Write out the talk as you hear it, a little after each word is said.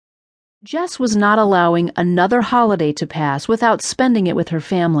Jess was not allowing another holiday to pass without spending it with her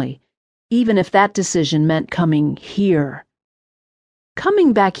family, even if that decision meant coming here.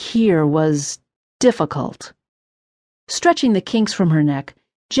 Coming back here was difficult. Stretching the kinks from her neck,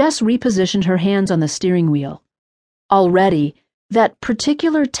 Jess repositioned her hands on the steering wheel. Already, that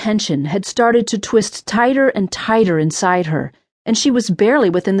particular tension had started to twist tighter and tighter inside her, and she was barely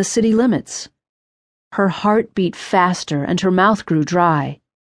within the city limits. Her heart beat faster and her mouth grew dry.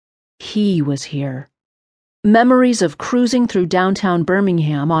 He was here. Memories of cruising through downtown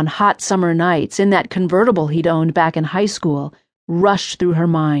Birmingham on hot summer nights in that convertible he'd owned back in high school rushed through her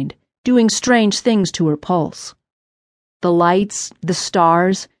mind, doing strange things to her pulse. The lights, the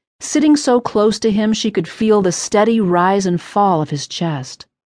stars, sitting so close to him she could feel the steady rise and fall of his chest.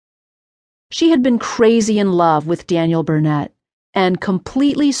 She had been crazy in love with Daniel Burnett, and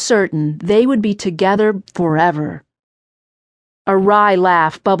completely certain they would be together forever. A wry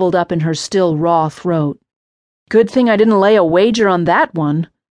laugh bubbled up in her still raw throat. Good thing I didn't lay a wager on that one.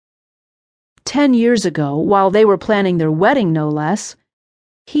 10 years ago, while they were planning their wedding no less,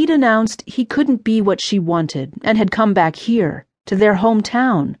 he'd announced he couldn't be what she wanted and had come back here, to their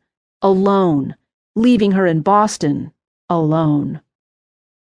hometown, alone, leaving her in Boston, alone.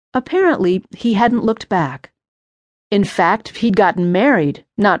 Apparently, he hadn't looked back. In fact, he'd gotten married,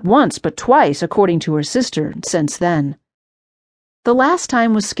 not once but twice, according to her sister, since then. The last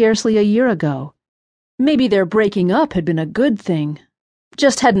time was scarcely a year ago. Maybe their breaking up had been a good thing.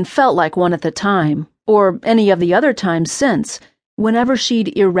 Just hadn't felt like one at the time, or any of the other times since, whenever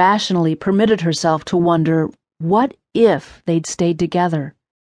she'd irrationally permitted herself to wonder, what if they'd stayed together?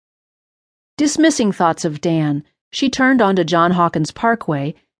 Dismissing thoughts of Dan, she turned onto John Hawkins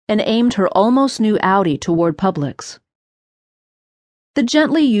Parkway and aimed her almost new Audi toward Publix. The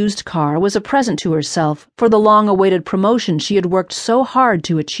gently used car was a present to herself for the long-awaited promotion she had worked so hard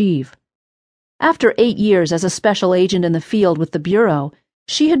to achieve. After 8 years as a special agent in the field with the Bureau,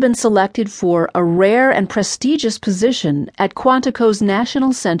 she had been selected for a rare and prestigious position at Quantico's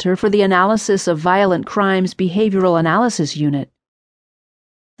National Center for the Analysis of Violent Crimes Behavioral Analysis Unit.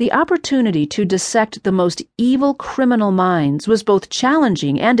 The opportunity to dissect the most evil criminal minds was both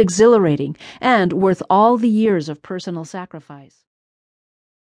challenging and exhilarating, and worth all the years of personal sacrifice.